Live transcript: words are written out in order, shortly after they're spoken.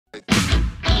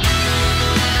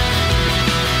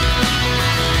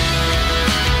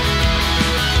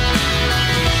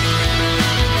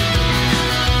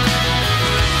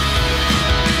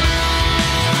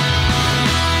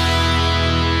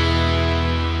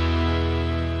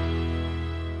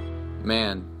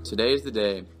Man, today is the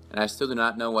day, and I still do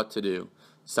not know what to do.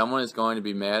 Someone is going to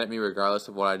be mad at me regardless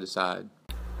of what I decide.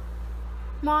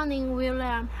 Morning,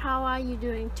 William. How are you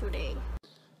doing today?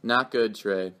 Not good,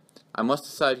 Trey. I must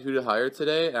decide who to hire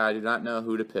today, and I do not know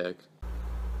who to pick.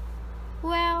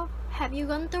 Well, have you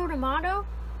gone through the model?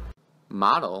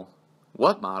 Model?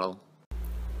 What model?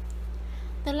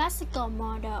 The lexical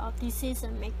model of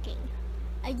decision making.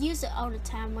 I use it all the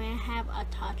time when I have a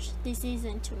tough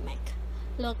decision to make.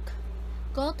 Look,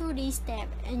 go through these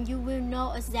steps and you will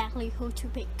know exactly who to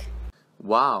pick.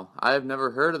 Wow, I have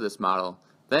never heard of this model.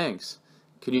 Thanks.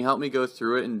 Can you help me go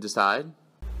through it and decide?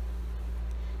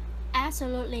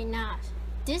 Absolutely not.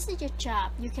 This is your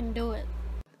job. You can do it.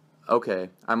 Okay,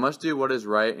 I must do what is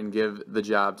right and give the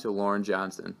job to Lauren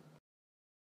Johnson.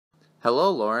 Hello,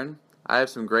 Lauren. I have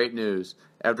some great news.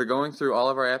 After going through all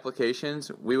of our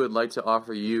applications, we would like to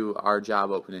offer you our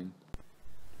job opening.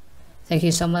 Thank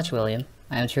you so much, William.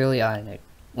 I am truly honored.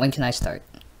 When can I start?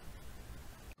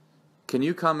 Can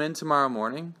you come in tomorrow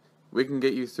morning? We can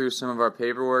get you through some of our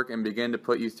paperwork and begin to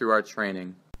put you through our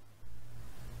training.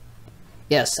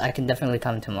 Yes, I can definitely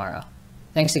come tomorrow.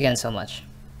 Thanks again so much.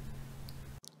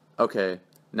 Okay,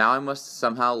 now I must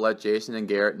somehow let Jason and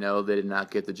Garrett know they did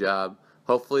not get the job.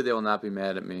 Hopefully they will not be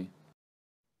mad at me.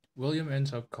 William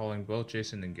ends up calling both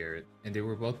Jason and Garrett, and they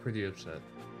were both pretty upset,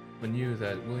 but knew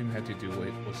that William had to do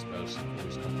what was best for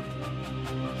his company.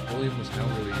 William was now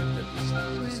relieved that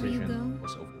this decision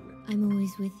was over with. I'm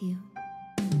always with you.